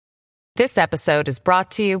This episode is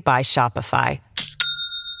brought to you by Shopify.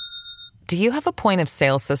 Do you have a point of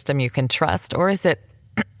sale system you can trust, or is it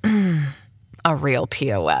a real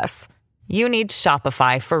POS? You need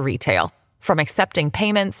Shopify for retail. From accepting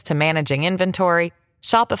payments to managing inventory,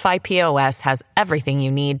 Shopify POS has everything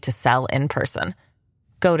you need to sell in person.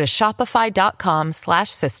 Go to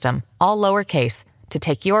shopify.com/system, all lowercase, to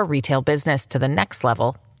take your retail business to the next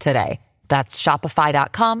level today. That's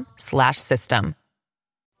shopify.com/system.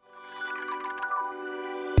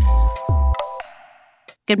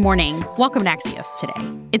 Good morning. Welcome to Axios Today.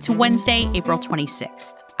 It's Wednesday, April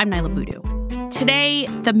 26th. I'm Nyla Boodoo. Today,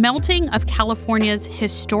 the melting of California's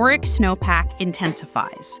historic snowpack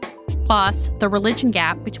intensifies, plus the religion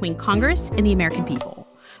gap between Congress and the American people.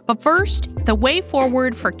 But first, the way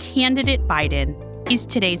forward for candidate Biden is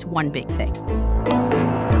today's one big thing.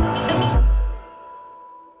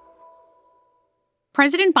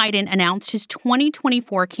 President Biden announced his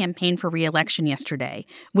 2024 campaign for re-election yesterday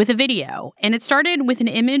with a video, and it started with an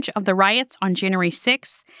image of the riots on January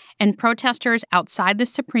 6th and protesters outside the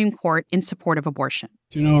Supreme Court in support of abortion.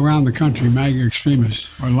 You know, around the country, MAGA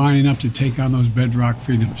extremists are lining up to take on those bedrock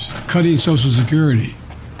freedoms, cutting Social Security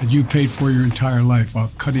that you paid for your entire life while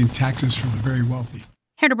cutting taxes for the very wealthy.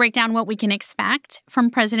 Here to break down what we can expect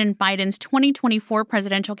from President Biden's 2024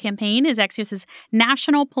 presidential campaign is Axios'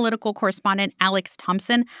 national political correspondent, Alex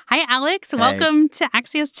Thompson. Hi, Alex. Hey. Welcome to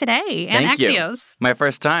Axios Today and Thank Axios. You. My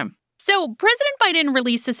first time. So President Biden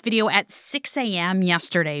released this video at 6 a.m.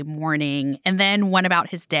 yesterday morning and then went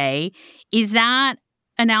about his day. Is that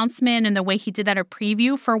announcement and the way he did that a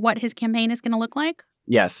preview for what his campaign is going to look like?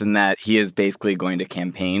 Yes, and that he is basically going to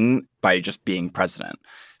campaign by just being president.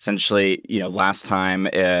 Essentially, last time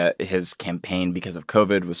his campaign, because of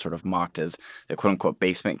COVID, was sort of mocked as the quote-unquote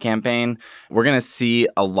basement campaign. We're going to see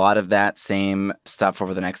a lot of that same stuff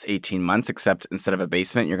over the next 18 months, except instead of a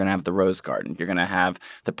basement, you're going to have the Rose Garden. You're going to have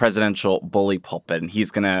the presidential bully pulpit, and he's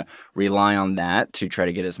going to rely on that to try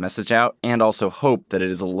to get his message out and also hope that it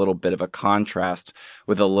is a little bit of a contrast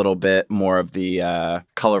with a little bit more of the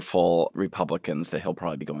colorful Republicans that he'll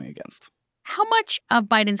probably be going against. How much of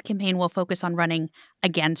Biden's campaign will focus on running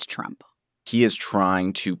against Trump? He is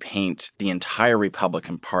trying to paint the entire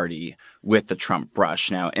Republican Party with the Trump brush.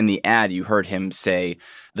 Now, in the ad, you heard him say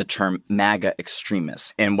the term MAGA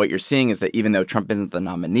extremists. And what you're seeing is that even though Trump isn't the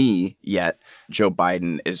nominee yet, Joe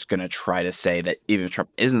Biden is going to try to say that even if Trump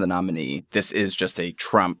isn't the nominee, this is just a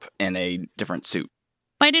Trump in a different suit.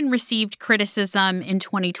 Biden received criticism in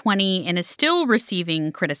 2020 and is still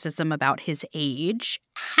receiving criticism about his age.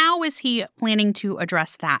 How is he planning to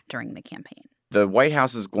address that during the campaign? The White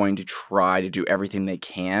House is going to try to do everything they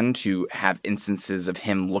can to have instances of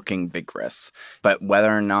him looking vigorous. But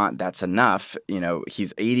whether or not that's enough,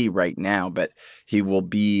 he's 80 right now, but he will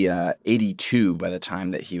be 82 by the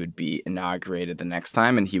time that he would be inaugurated the next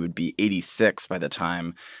time, and he would be 86 by the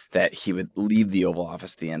time that he would leave the Oval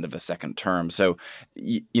Office at the end of a second term. So,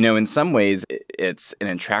 in some ways, it's an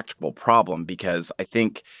intractable problem because I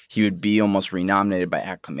think he would be almost renominated by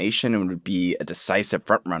acclamation and would be a decisive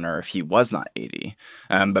frontrunner if he was not 80.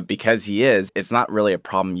 But because he is, it's not really a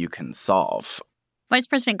problem you can solve. Vice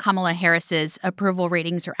President Kamala Harris's approval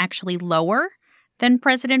ratings are actually lower than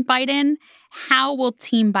President Biden. How will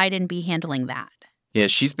Team Biden be handling that? Yeah,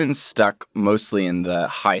 she's been stuck mostly in the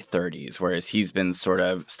high 30s, whereas he's been sort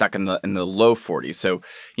of stuck in the low 40s. So,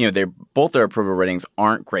 both their approval ratings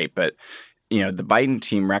aren't great, but the Biden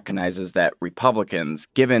team recognizes that Republicans,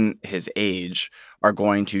 given his age, are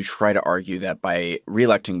going to try to argue that by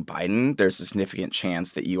reelecting Biden, there's a significant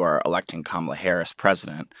chance that you are electing Kamala Harris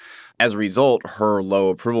president. As a result, her low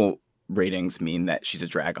approval ratings mean that she's a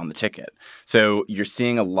drag on the ticket. So you're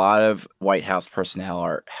seeing a lot of White House personnel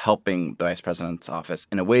are helping the vice president's office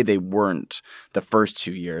in a way they weren't the first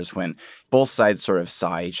 2 years when both sides sort of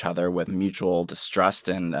saw each other with mutual distrust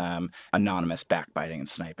and anonymous backbiting and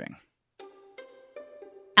sniping.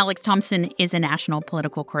 Alex Thompson is a national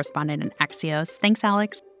political correspondent in Axios. Thanks,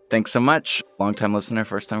 Alex. Thanks so much. Longtime listener,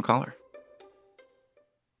 first-time caller.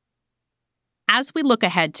 As we look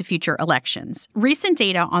ahead to future elections, recent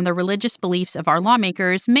data on the religious beliefs of our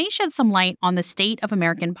lawmakers may shed some light on the state of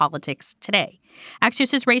American politics today.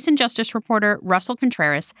 Axios' race and justice reporter Russell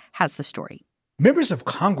Contreras has the story. Members of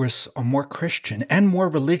Congress are more Christian and more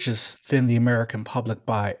religious than the American public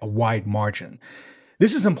by a wide margin.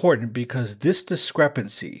 This is important because this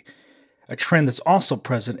discrepancy, a trend that's also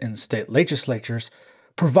present in state legislatures,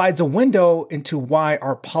 provides a window into why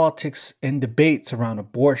our politics and debates around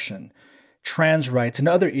abortion, trans rights, and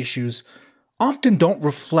other issues often don't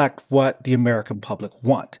reflect what the American public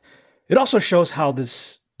want. It also shows how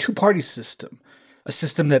this two-party system, a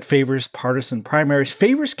system that favors partisan primaries,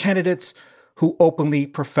 favors candidates who openly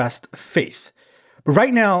professed faith. But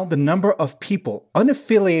right now, the number of people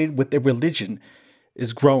unaffiliated with their religion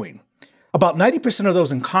is growing. About 90% of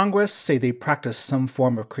those in Congress say they practice some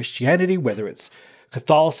form of Christianity, whether it's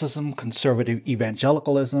Catholicism, conservative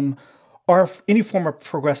evangelicalism, or any form of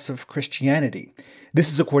progressive Christianity.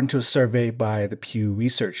 This is according to a survey by the Pew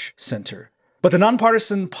Research Center. But the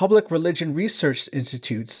nonpartisan Public Religion Research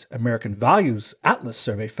Institute's American Values Atlas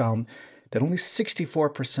survey found that only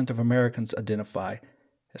 64% of Americans identify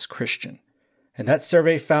as Christian. And that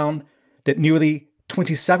survey found that nearly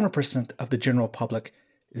 27% of the general public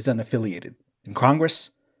is unaffiliated. In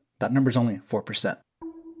Congress, that number is only 4%.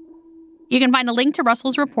 You can find a link to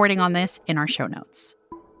Russell's reporting on this in our show notes.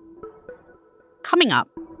 Coming up,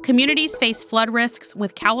 communities face flood risks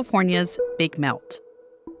with California's big melt.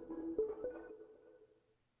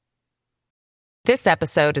 This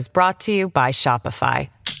episode is brought to you by Shopify.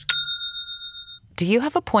 Do you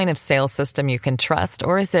have a point of sale system you can trust,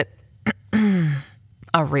 or is it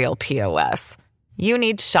a real POS? You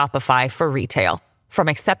need Shopify for retail. From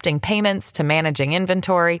accepting payments to managing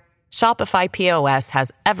inventory, Shopify POS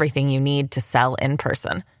has everything you need to sell in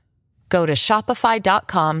person. Go to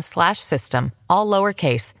shopify.com/system, all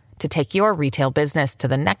lowercase, to take your retail business to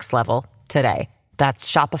the next level today.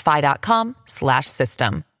 That's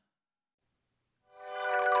shopify.com/system.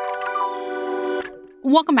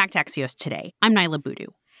 Welcome back to Axios Today. I'm Naila Boodoo.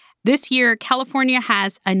 This year, California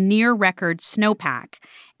has a near-record snowpack,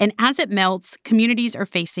 and as it melts, communities are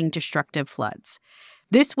facing destructive floods.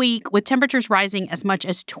 This week, with temperatures rising as much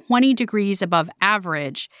as 20 degrees above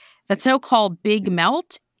average, that so-called big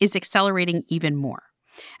melt is accelerating even more.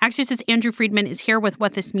 Axios' Andrew Friedman is here with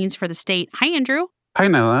what this means for the state. Hi, Andrew. Hi,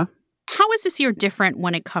 Naila. How is this year different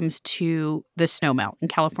when it comes to the snowmelt and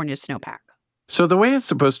California's snowpack? So the way it's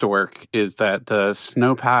supposed to work is that the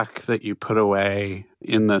snowpack that you put away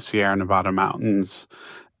in the Sierra Nevada mountains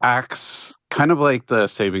acts kind of like the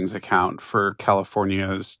savings account for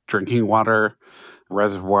California's drinking water,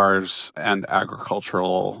 reservoirs, and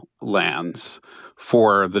agricultural lands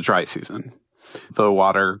for the dry season. The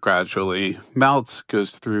water gradually melts,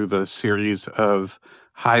 goes through the series of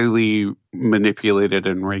highly manipulated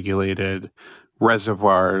and regulated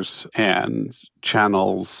reservoirs and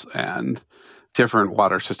channels and different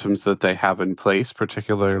water systems that they have in place,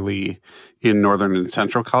 particularly in Northern and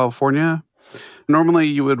Central California. Normally,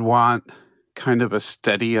 you would want kind of a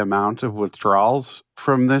steady amount of withdrawals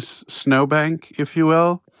from this snowbank, if you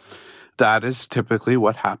will. That is typically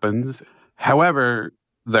what happens. However,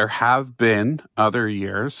 there have been other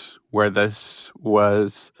years where this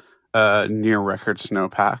was a near-record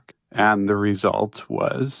snowpack, and the result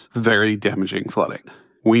was very damaging flooding.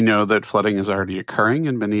 We know that flooding is already occurring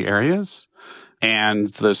in many areas, and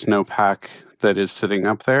the snowpack that is sitting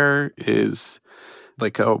up there is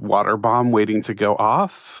like a water bomb waiting to go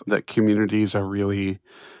off that communities are really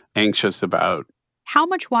anxious about. How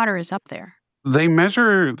much water is up there? They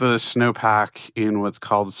measure the snowpack in what's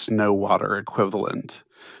called snow water equivalent,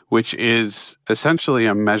 which is essentially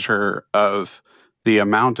a measure of the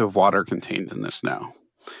amount of water contained in the snow.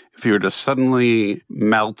 If you were to suddenly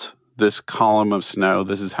melt this column of snow,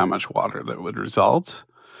 this is how much water that would result.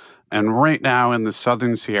 And right now in the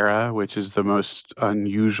Southern Sierra, which is the most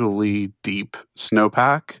unusually deep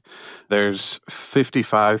snowpack, there's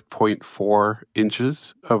 55.4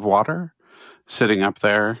 inches of water sitting up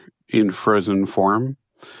there in frozen form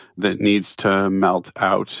that needs to melt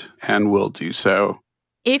out and will do so.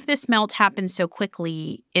 If this melt happens so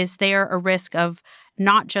quickly, is there a risk of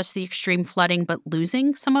not just the extreme flooding, but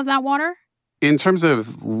losing some of that water? In terms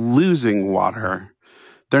of losing water,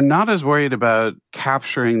 they're not as worried about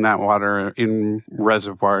capturing that water in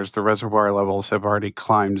reservoirs. The reservoir levels have already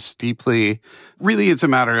climbed steeply. Really, it's a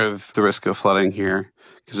matter of the risk of flooding here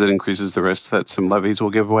because it increases the risk that some levees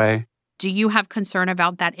will give way. Do you have concern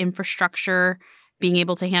about that infrastructure being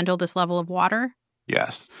able to handle this level of water?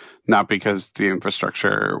 Yes, not because the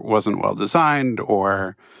infrastructure wasn't well designed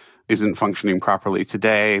or isn't functioning properly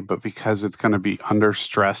today, but because it's going to be under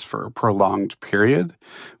stress for a prolonged period,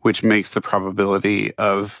 which makes the probability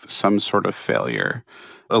of some sort of failure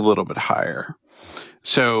a little bit higher.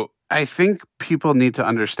 So I think people need to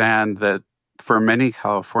understand that for many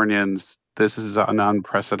Californians, this is an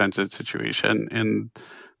unprecedented situation in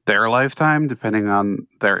their lifetime, depending on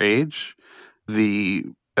their age. The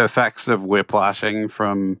effects of whiplashing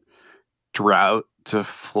from drought to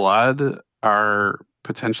flood are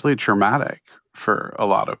potentially traumatic for a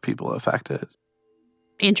lot of people affected.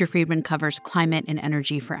 Andrew Friedman covers climate and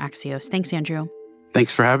energy for Axios. Thanks, Andrew.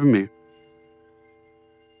 Thanks for having me.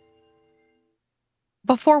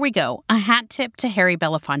 Before we go, a hat tip to Harry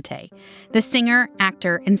Belafonte, the singer,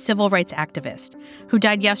 actor, and civil rights activist who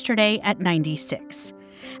died yesterday at 96.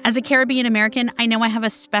 As a Caribbean American, I know I have a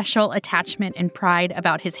special attachment and pride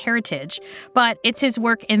about his heritage, but it's his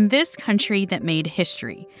work in this country that made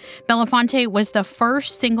history. Belafonte was the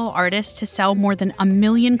first single artist to sell more than 1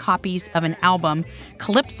 million copies of an album,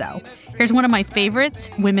 Calypso. Here's one of my favorites,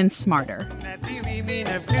 Women Smarter.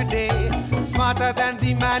 Smarter than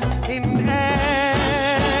the man in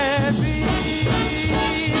every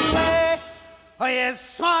way. Oh yes,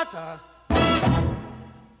 smarter.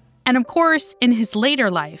 And of course, in his later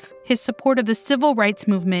life, his support of the civil rights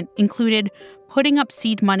movement included putting up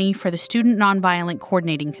seed money for the Student Nonviolent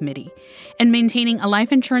Coordinating Committee and maintaining a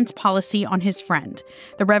life insurance policy on his friend,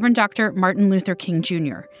 the Reverend Dr. Martin Luther King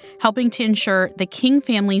Jr., helping to ensure the King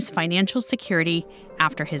family's financial security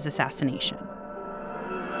after his assassination.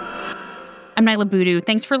 I'm Niala Boodhoo.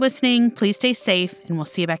 Thanks for listening. Please stay safe, and we'll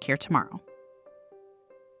see you back here tomorrow.